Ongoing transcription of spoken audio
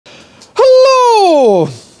So,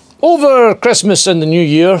 over Christmas and the New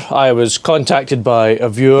Year, I was contacted by a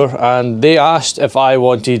viewer and they asked if I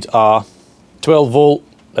wanted a 12 volt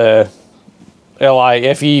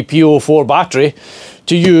LiFePo4 battery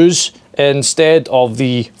to use instead of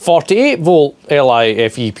the 48 volt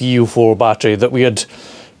LiFePo4 battery that we had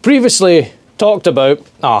previously talked about.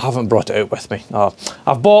 Oh, I haven't brought it out with me.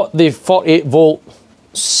 I've bought the 48 volt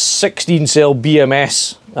 16 cell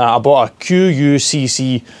BMS. I bought a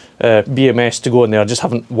QUCC BMS to go in there. I just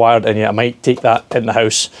haven't wired in yet. I might take that in the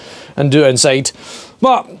house and do it inside.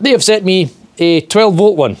 But they have sent me a 12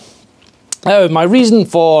 volt one. Now, my reason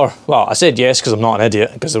for, well, I said yes because I'm not an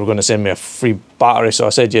idiot, because they were going to send me a free battery, so I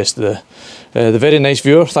said yes to the very nice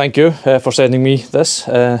viewer. Thank you for sending me this.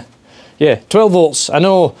 Yeah, 12 volts. I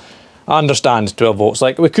know, I understand 12 volts.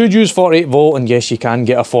 Like, we could use 48 volt, and yes, you can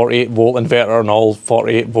get a 48 volt inverter and all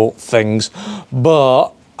 48 volt things,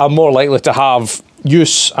 but I'm more likely to have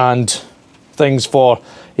use and things for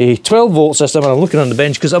a 12 volt system. And I'm looking on the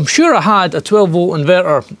bench because I'm sure I had a 12 volt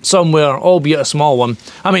inverter somewhere, albeit a small one.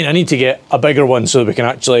 I mean, I need to get a bigger one so that we can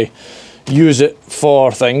actually use it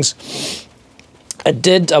for things. I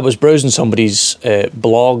was browsing somebody's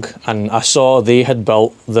blog and I saw they had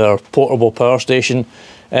built their portable power station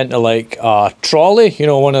into like a trolley, you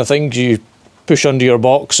know, one of the things you push under your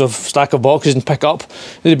stack of boxes and pick up.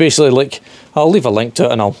 They basically, like, I'll leave a link to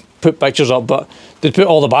it and I'll put pictures up, but they'd put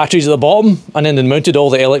all the batteries at the bottom and then they mounted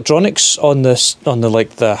all the electronics on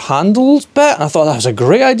the handles bit. And I thought that was a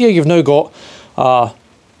great idea. You've now got a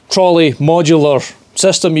trolley modular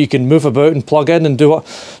system you can move about and plug in and do it.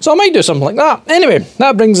 So I might do something like that. Anyway,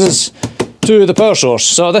 that brings us to the power source.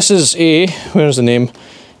 So this is a, where's the name?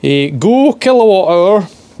 A GoKWh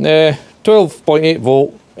 12.8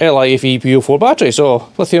 volt LiFePo4 battery.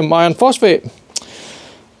 So lithium iron phosphate.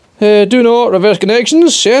 Do not reverse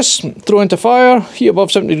connections, yes, throw into fire, heat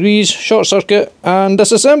above 70 degrees, short circuit and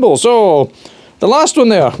disassemble. So the last one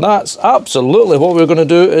there, that's absolutely what we're going to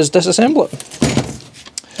do, is disassemble it.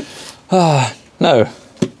 Now,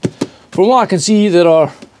 from what I can see, there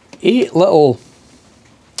are 8 little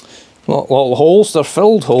holes. They're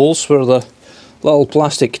filled holes where the little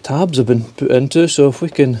plastic tabs have been put into. So if we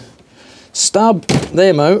can stab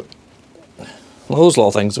them out, those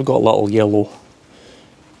little things have got little yellow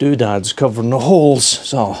doodads covering the holes.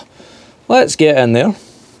 So let's get in there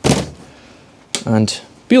and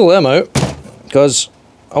peel them out, because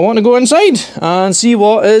I want to go inside and see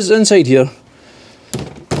what is inside here.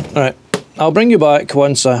 Alright, I'll bring you back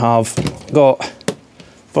once I have got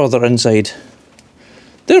further inside.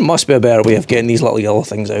 There must be a better way of getting these little yellow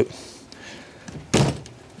things out.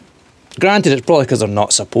 Granted, it's probably because they're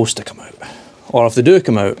not supposed to come out, or if they do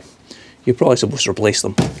come out, you're probably supposed to replace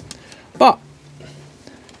them. But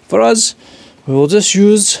for us, we will just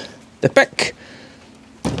use the pick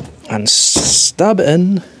and stab it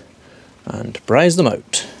in and prise them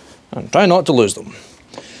out and try not to lose them.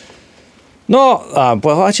 No,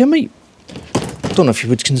 well, actually, I don't know if you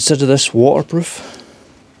would consider this waterproof.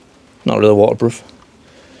 Not really waterproof.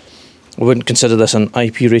 I wouldn't consider this an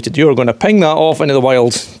IP rated. You're going to ping that off into the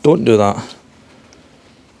wild. Don't do that.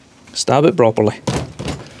 Stab it properly.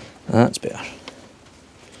 That's better.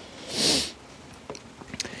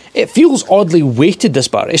 It feels oddly weighted, this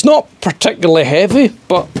battery. It's not particularly heavy,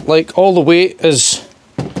 but like all the weight is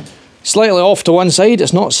slightly off to one side.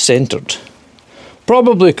 It's not centered.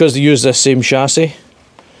 Probably because they use this same chassis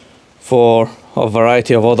for a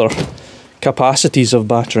variety of other capacities of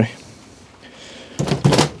battery.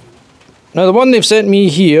 Now the one they've sent me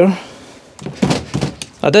here,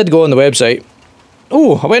 I did go on the website.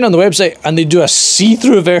 Oh, I went on the website and they do a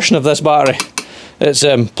see-through version of this battery. It's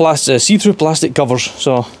see-through plastic covers,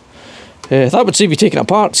 so that would save you taking it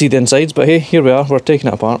apart, see the insides, but hey, here we are, we're taking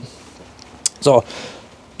it apart. So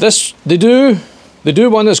this, they do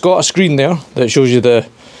one that's got a screen there that shows you the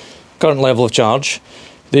current level of charge.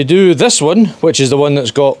 They do this one, which is the one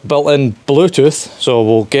that's got built-in Bluetooth, so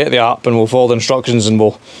we'll get the app and we'll follow the instructions and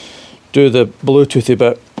we'll do the Bluetoothy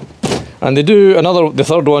bit. And they do the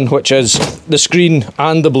third one, which is the screen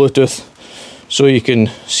and the Bluetooth, so you can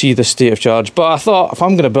see the state of charge. But I thought, if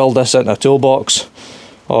I'm going to build this into a toolbox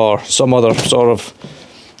or some other sort of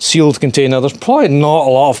sealed container, there's probably not a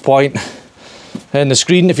lot of point in the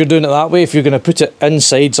screen if you're doing it that way. If you're going to put it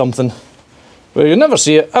inside something where you'll never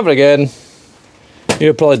see it ever again,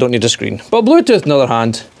 you probably don't need a screen. But Bluetooth, on the other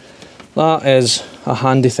hand, that is a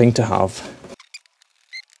handy thing to have.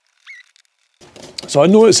 So I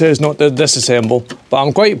know it says not to disassemble, but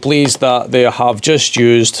I'm quite pleased that they have just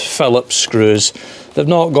used Phillips screws. They've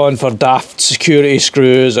not gone for daft security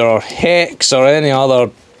screws or hex or any other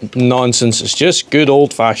nonsense. It's just good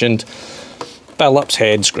old-fashioned Phillips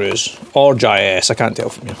head screws, or GIS, I can't tell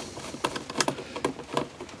from here.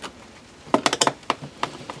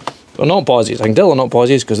 They're not pauses. I can tell they're not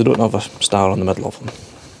pauses because they don't have a star on the middle of them.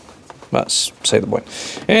 That's beside the point.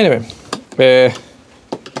 Anyway,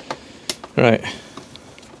 right,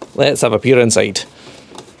 let's have a peer inside.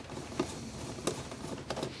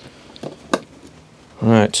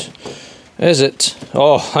 Right, is it?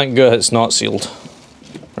 Oh, thank God it's not sealed.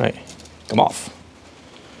 Right, come off.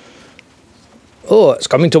 Oh, it's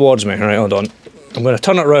coming towards me. Right, hold on. I'm going to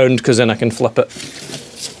turn it around because then I can flip it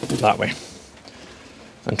that way.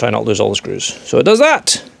 And try not to lose all the screws. So it does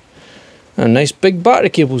that. And nice big battery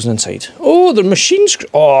cables inside. Oh, they're machine screws.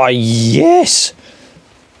 Oh, yes.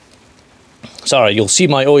 Sorry, you'll see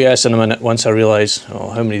my oh yes in a minute once I realise, oh,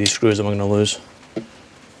 how many of these screws am I going to lose?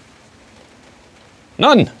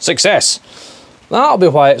 None. Success. That'll be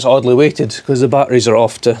why it's oddly weighted, because the batteries are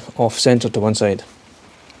off centre to one side.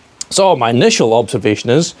 So my initial observation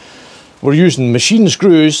is we're using machine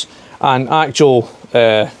screws and actual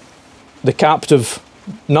the captive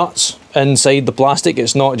nuts inside the plastic.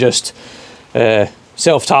 It's not just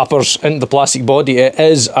self-tappers into the plastic body. It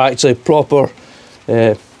is actually proper,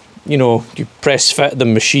 you know, you press fit the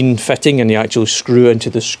machine fitting and you actually screw into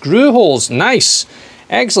the screw holes. Nice.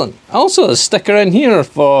 Excellent. Also a sticker in here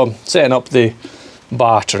for setting up the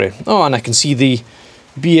battery. Oh, and I can see the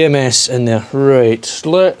BMS in there. Right,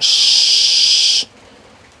 let's...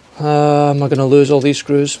 am I going to lose all these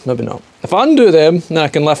screws? Maybe not. If I undo them, then I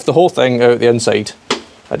can lift the whole thing out the inside.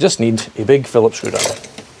 I just need a big Phillips screwdriver.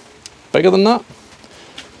 Bigger than that?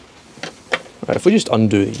 Right, if we just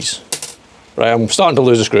undo these. Right, I'm starting to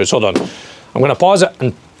lose the screws. Hold on. I'm going to pause it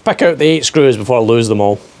and pick out the 8 screws before I lose them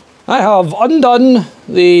all. I have undone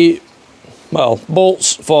the, well,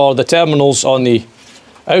 bolts for the terminals on the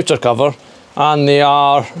outer cover, and they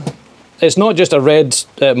are, it's not just a red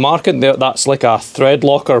marking, that's like a thread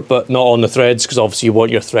locker, but not on the threads, because obviously you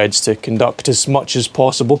want your threads to conduct as much as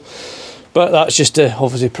possible. But that's just to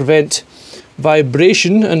obviously prevent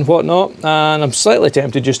vibration and whatnot, and I'm slightly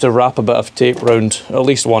tempted just to wrap a bit of tape around at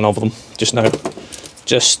least one of them just now,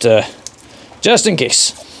 just in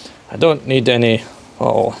case. I don't need any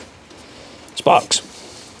little sparks,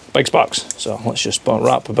 big sparks, so let's just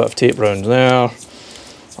wrap a bit of tape around there,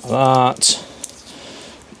 like that.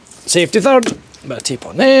 Safety third, a bit of tape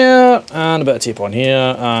on there, and a bit of tape on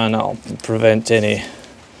here, and that'll prevent any...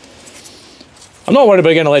 I'm not worried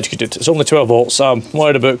about getting electrocuted, it's only 12 volts, so I'm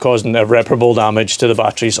worried about causing irreparable damage to the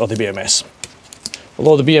batteries or the BMS.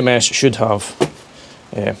 Although the BMS should have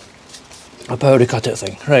a power cutout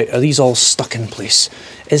thing. Right, are these all stuck in place?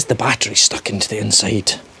 Is the battery stuck into the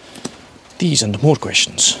inside? These and more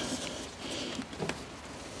questions.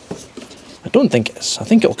 I don't think it is. I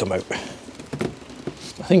think it'll come out.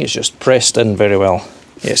 I think it's just pressed in very well.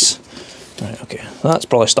 Yes. Right, okay. That's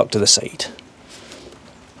probably stuck to the side.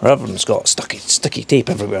 Or everyone's got sticky tape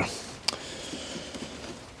everywhere.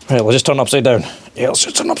 Right, we'll just turn upside down. Yeah, let's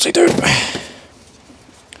just turn upside down.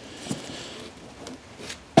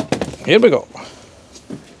 Here we go.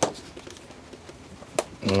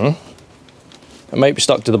 It might be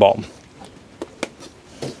stuck to the bottom.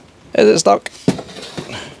 Is it stuck?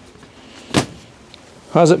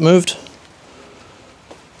 Has it moved?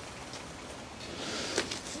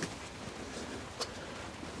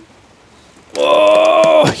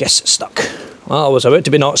 Oh, yes, it's stuck. Well, I was about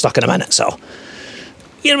to be not stuck in a minute, so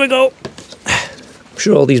here we go. I'm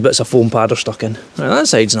sure all these bits of foam pad are stuck in. Right, that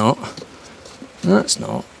side's not. That's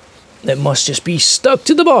not. It must just be stuck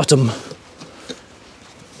to the bottom.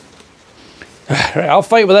 Right, I'll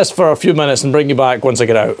fight with this for a few minutes and bring you back once I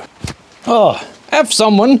get out. Oh, if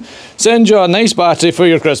someone sends you a nice battery for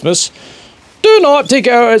your Christmas, do not take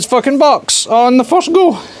it out of its fucking box on the first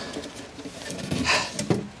go.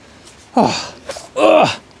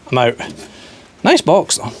 Oh, I'm out. Nice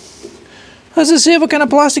box though. Does it say what kind of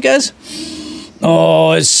plastic it is?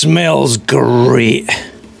 Oh, it smells great.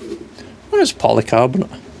 What is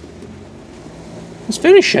polycarbonate? It's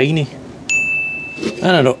very shiny.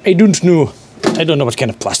 I don't know. I don't know. I don't know what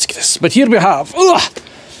kind of plastic this is. But here we have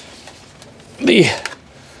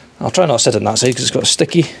I'll try not to sit on that side because it's got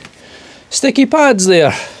sticky pads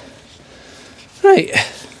there. Right.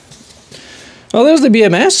 Well, there's the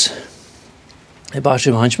BMS, the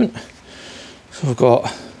battery management. So we've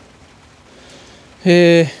got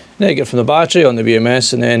negative from the battery on the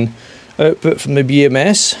BMS and then output from the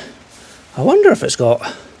BMS. I wonder if it's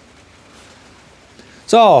got...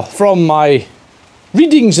 So, from my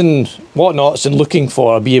readings and whatnots and looking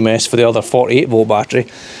for a BMS for the other 48 volt battery,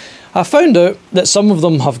 I found out that some of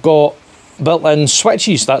them have got built-in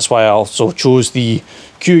switches. That's why I also chose the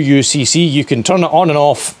QUCC. You can turn it on and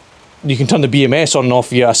off you can turn the BMS on and off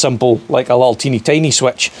via a simple, like a little teeny tiny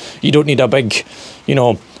switch. You don't need a big, you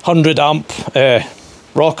know, 100 amp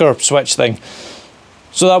rocker switch thing.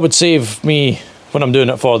 So that would save me when I'm doing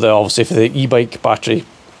it for the, obviously for the e-bike battery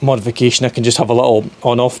modification. I can just have a little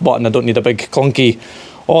on-off button. I don't need a big clunky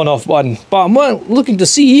on-off button. But I'm looking to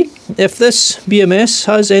see if this BMS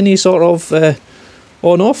has any sort of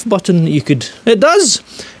on-off button that you could... It does!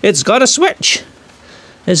 It's got a switch.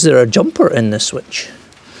 Is there a jumper in this switch?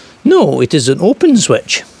 No, it is an open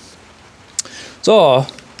switch. So,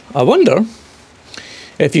 I wonder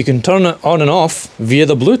if you can turn it on and off via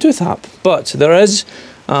the Bluetooth app. But there is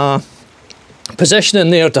a position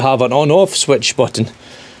in there to have an on-off switch button.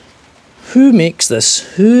 Who makes this?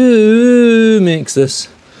 Who makes this?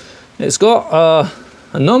 It's got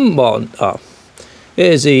a number. It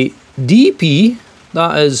is a DP,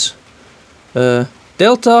 that is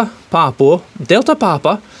Delta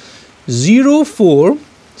Papa 04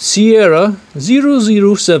 Sierra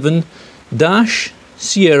 007 dash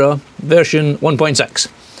Sierra version 1.6.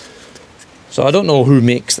 So I don't know who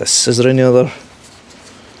makes this. Is there any other?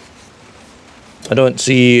 I don't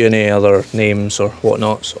see any other names or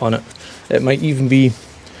whatnots on it. It might even be,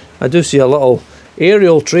 I do see a little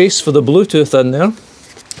aerial trace for the Bluetooth in there.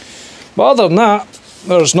 But other than that,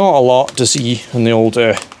 there's not a lot to see in the old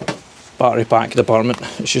battery pack department.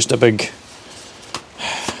 It's just a big,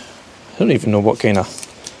 I don't even know what kind of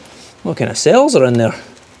cells are in there.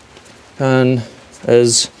 And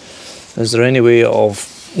is there any way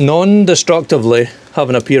of non-destructively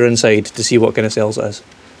having a peer inside to see what kind of cells it is?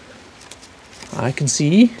 I can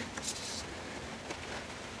see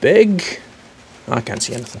big. I can't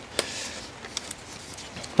see anything.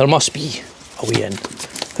 There must be a way in.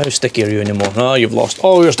 How sticky are you anymore? Oh, you've lost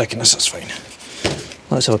all your stickiness. That's fine.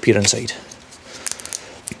 Let's have a peer inside.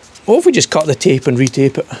 What if we just cut the tape and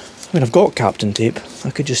retape it? I mean, I've got Captain tape. I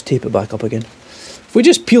could just tape it back up again. If we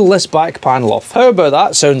just peel this back panel off, how about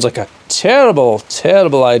that? Sounds like a terrible,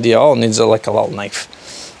 terrible idea. All it needs is like a little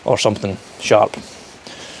knife or something sharp.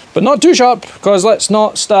 But not too sharp, because let's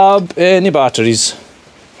not stab any batteries.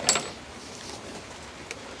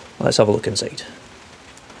 Let's have a look inside.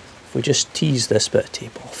 If we just tease this bit of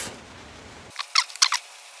tape off.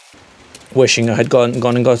 Wishing I had gone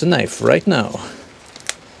and got a knife right now.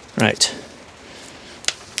 Right.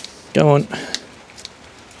 Come on.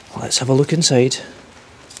 Let's have a look inside.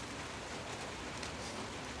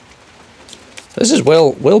 This is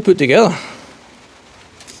well put together.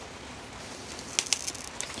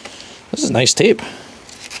 This is nice tape.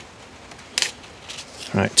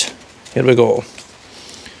 Right, here we go.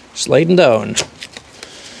 Sliding down.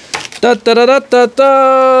 Da da da da da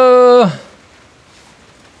da.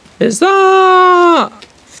 Is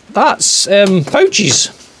that's pouches.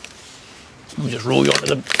 Let me just roll you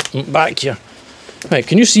onto the back here. Right,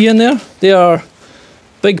 can you see in there? They are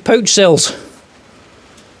big pouch cells.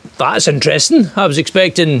 That's interesting. I was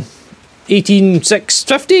expecting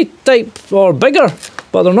 18650 type or bigger,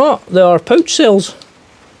 but they're not. They are pouch cells.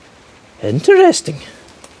 Interesting.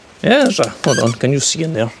 Yeah, there's a, hold on, can you see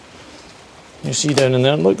in there? You see down in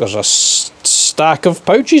there, look, there's a stack of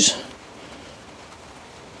pouches.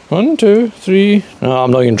 1, 2, 3, no,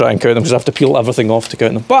 I'm not even trying to count them because I have to peel everything off to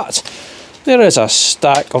count them. But there is a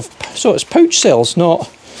stack of, so it's pouch cells, not,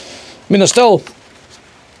 I mean, they're still,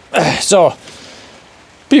 so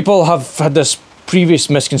people have had this previous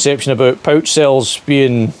misconception about pouch cells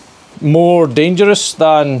being more dangerous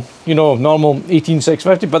than, you know, normal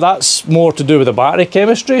 18650, but that's more to do with the battery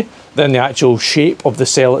chemistry than the actual shape of the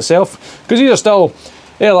cell itself, because these are still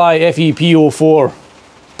LiFePo4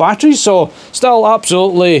 batteries, so still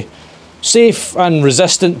absolutely safe and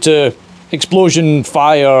resistant to explosion,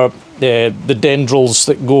 fire, the dendrils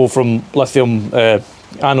that go from lithium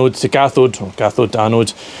anode to cathode, or cathode to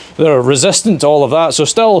anode. They're resistant to all of that, so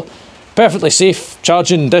still perfectly safe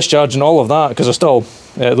charging, discharging, all of that, because they're still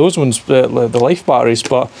those ones, the life batteries,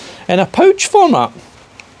 but in a pouch format.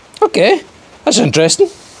 Okay, that's interesting.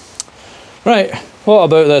 Right, what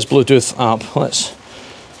about this Bluetooth app?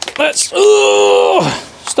 Let's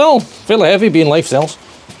still fairly heavy being life cells.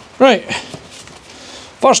 Right,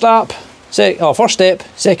 first step,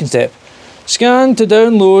 second step. Scan to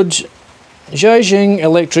download Zhaijing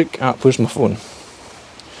electric app. Where's my phone?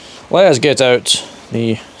 Let us get out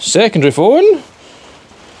the secondary phone,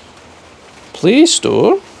 Play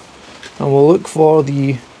Store, and we'll look for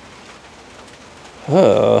the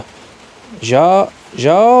Zhaijing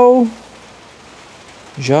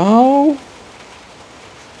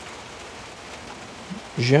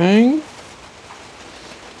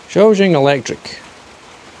electric.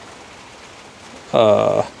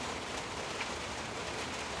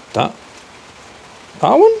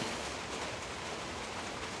 That one?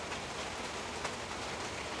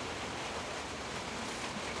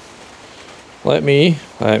 let me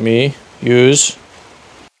use,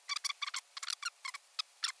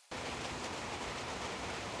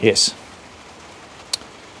 yes.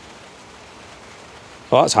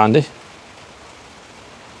 Oh, that's handy.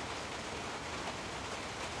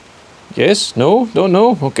 Yes, no, don't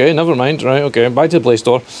know. Okay, never mind. Right, okay, back to the Play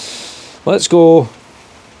Store. Let's go.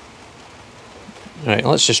 Right,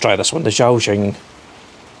 let's just try this one, the Xiaoxing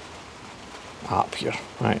app here.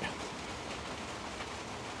 Right.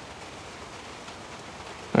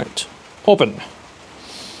 Right. Open.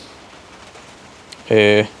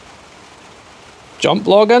 Jump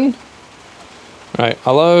login. Right,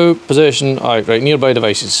 allow position. Alright, right, nearby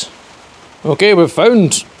devices. Okay, we've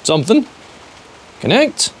found something.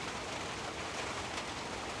 Connect.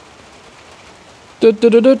 Well,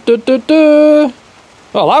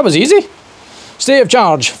 that was easy. State of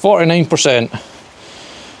charge, 49%.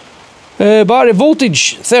 Battery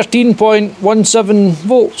voltage, 13.17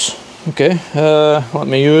 volts. Okay, let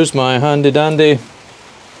me use my handy dandy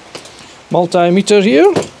multimeter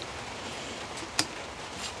here.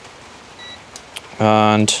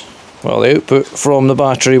 And, well, the output from the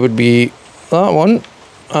battery would be that one.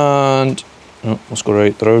 And, oh, let's go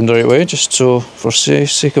right around the right way, just so for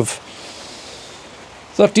sake of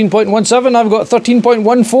 13.17, I've got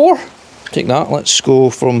 13.14. Take that, let's go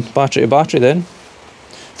from battery to battery then.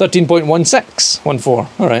 13.1614,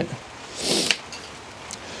 alright.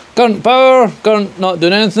 Current power, current not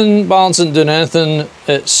doing anything, balance isn't doing anything,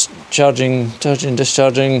 it's charging,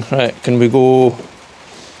 discharging. Right, can we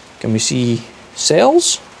see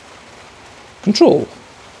cells? Control.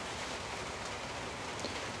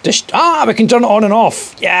 We can turn it on and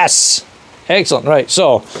off, yes! Excellent, right,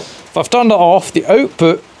 so, if I've turned it off, the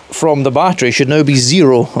output from the battery should now be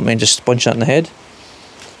 0. Let me just punch that in the head.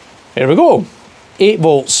 Here we go. 8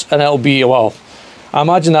 volts, and it'll be, well, I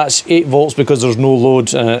imagine that's 8 volts because there's no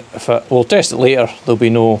load in it. We'll test it later, there'll be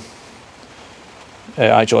no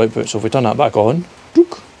actual output. So if we turn that back on,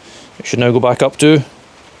 it should now go back up to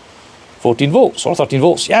 14 volts or 13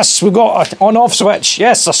 volts. Yes, we've got an on-off switch.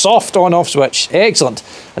 Yes, a soft on-off switch. Excellent.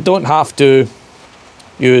 I don't have to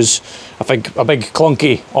use a big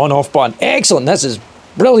clunky on-off button. Excellent, this is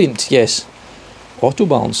brilliant. Yes. Auto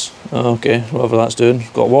balance. Okay, whatever that's doing.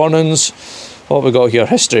 Got warnings. What have we got here?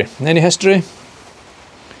 History. Any history?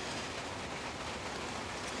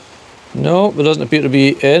 No, there doesn't appear to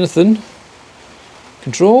be anything.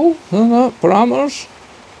 Control? No, parameters.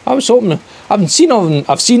 I was hoping. I've seen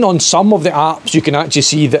on some of the apps you can actually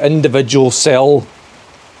see the individual cell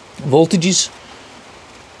voltages.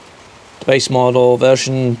 Device model,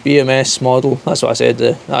 version, BMS model. That's what I said.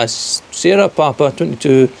 That's Sierra Papa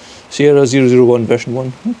 22 Sierra 001 version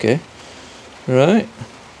 1. Okay. Right.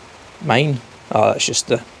 Mine. Oh, that's just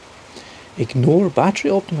the ignore battery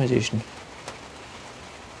optimization.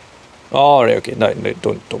 Oh, right, okay. No,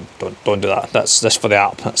 don't do that. That's this for the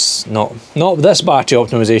app. That's not this battery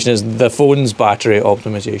optimization. Is the phone's battery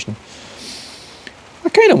optimization. I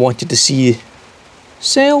kind of wanted to see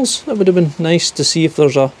cells. That would have been nice to see if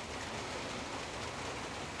there's a.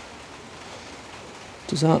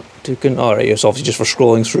 Does that do? All right, it's obviously just for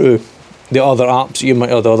scrolling through the other apps you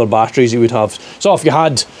might, or the other batteries you would have. So if you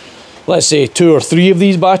had, let's say, 2 or 3 of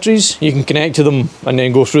these batteries, you can connect to them and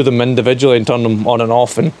then go through them individually and turn them on and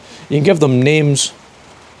off, and you can give them names.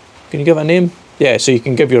 Can you give it a name? Yeah, so you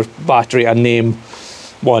can give your battery a name.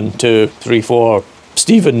 1, 2, 3, 4,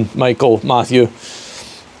 Stephen, Michael, Matthew,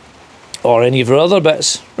 or any of your other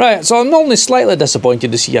bits. Right, so I'm only slightly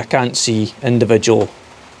disappointed to see I can't see individual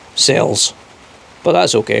cells, but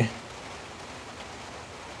that's okay.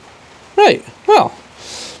 Right, well,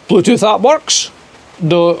 Bluetooth app works.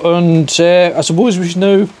 And I suppose we should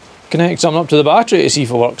now connect something up to the battery to see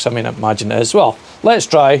if it works. I mean, I imagine it is. Well, let's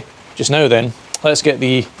try just now then. Let's get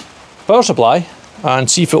the power supply and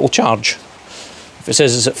see if it will charge. If it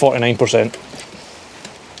says it's at 49%.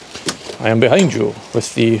 I am behind you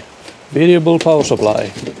with the variable power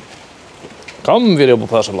supply. Come, variable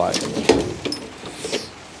power supply.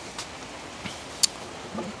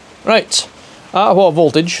 Right, at what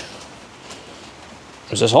voltage?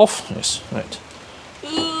 Is this off? Yes, right.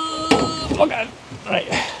 Okay, right.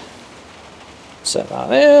 Set that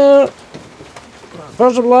there.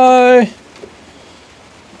 Power supply.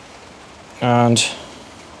 And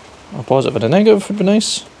a positive and a negative would be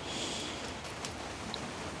nice.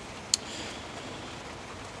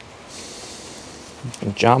 You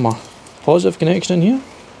can jam a positive connection in here.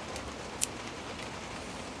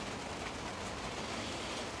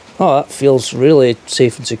 Oh, that feels really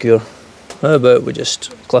safe and secure. How about we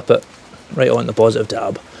just clip it right on the positive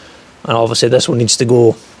tab? And obviously this one needs to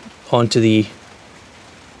go onto the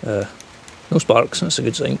no sparks, that's a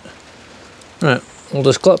good sign. Right, we'll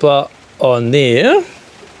just clip that on there.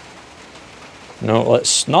 No,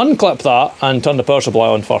 let's unclip that and turn the power supply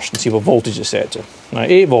on first and see what voltage it's set to. Now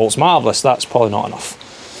 8 volts, marvellous, that's probably not enough.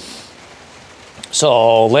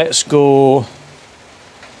 So let's go,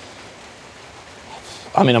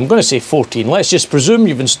 I mean I'm going to say 14. Let's just presume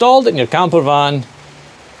you've installed it in your camper van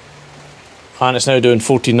and it's now doing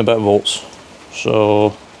 14 and a bit volts. So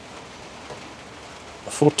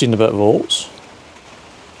 14 and a bit volts.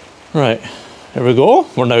 Right, here we go,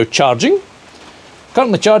 we're now charging.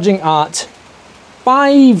 Currently charging at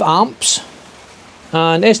 5 amps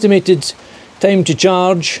and estimated time to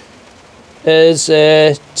charge is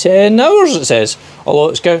 10 hours it says, although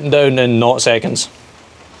it's counting down in not seconds.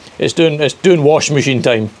 It's doing washing machine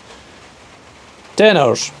time. 10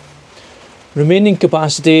 hours. Remaining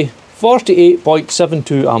capacity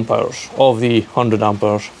 48.72 amp hours of the 100 amp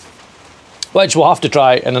hours, which we'll have to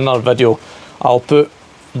try in another video. I'll put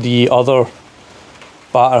the other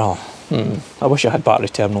battery, I wish I had battery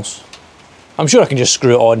terminals. I'm sure I can just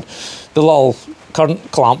screw it on. The little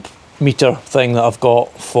current clamp meter thing that I've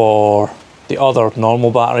got for the other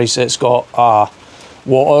normal batteries, it's got a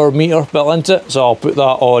water meter built into it, so I'll put that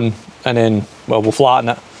on and then, well, we'll flatten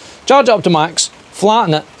it. Charge it up to max,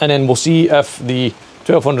 flatten it, and then we'll see if the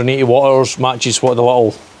 1280 watt hours matches what the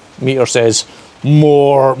little meter says,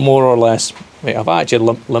 more or less. Wait, I've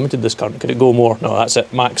actually limited this current. Could it go more? No, that's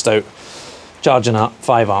it, maxed out. Charging at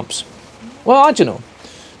 5 amps. Well, actually no.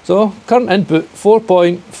 So, current input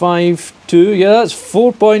 4.52, yeah, that's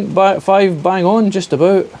 4.5 bang on, just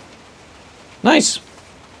about. Nice.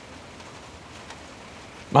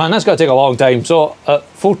 Man, that's going to take a long time. So, at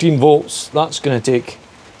 14 volts, that's going to take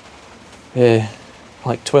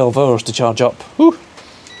like 12 hours to charge up. Whew.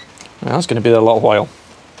 Yeah, that's going to be there a little while.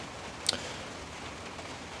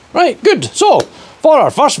 Right, good. So, for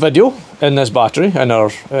our first video in this battery, in our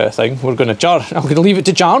thing, we're going to charge. I'm going to leave it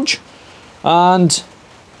to charge, and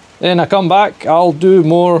then I come back, I'll do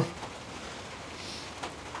more.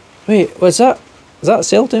 Wait, what's that? Is that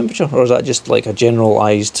cell temperature, or is that just like a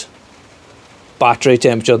generalised battery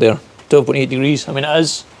temperature there? 12.8 degrees. I mean, it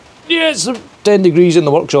is. Yeah, it's 10 degrees in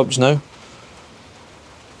the workshop just now.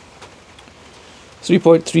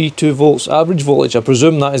 3.32 volts average voltage. I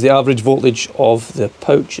presume that is the average voltage of the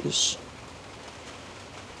pouches.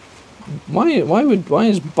 Why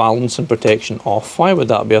is balance and protection off? Why would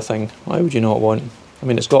that be a thing? Why would you not want? I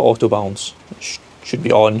mean, it's got auto balance. It should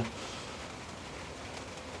be on.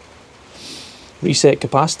 Reset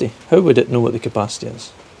capacity. How would it know what the capacity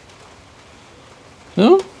is?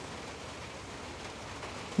 No?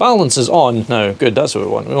 Balance is on now. Good, that's what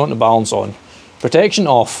we want. We want the balance on. Protection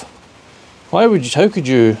off. Why would you, how could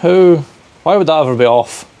you, why would that ever be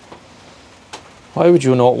off? Why would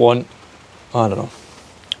you not want, I don't know.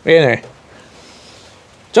 Anyway.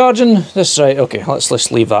 Charging, this right, okay,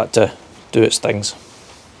 let's leave that to do its things.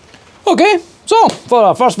 Okay, so for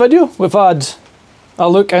our first video, we've had a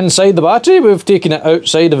look inside the battery. We've taken it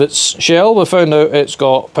outside of its shell. We found out it's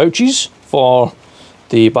got pouches for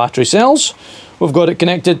the battery cells. We've got it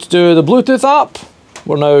connected to the Bluetooth app.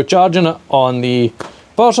 We're now charging it on the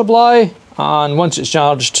power supply, and once it's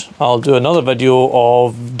charged, I'll do another video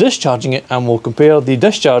of discharging it, and we'll compare the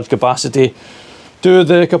discharge capacity to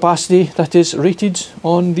the capacity that is rated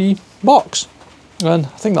on the box. And I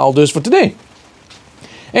think that'll do us for today.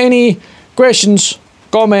 Any questions,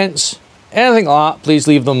 comments, anything like that, please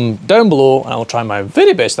leave them down below and I'll try my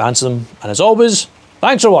very best to answer them. And as always,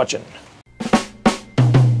 thanks for watching.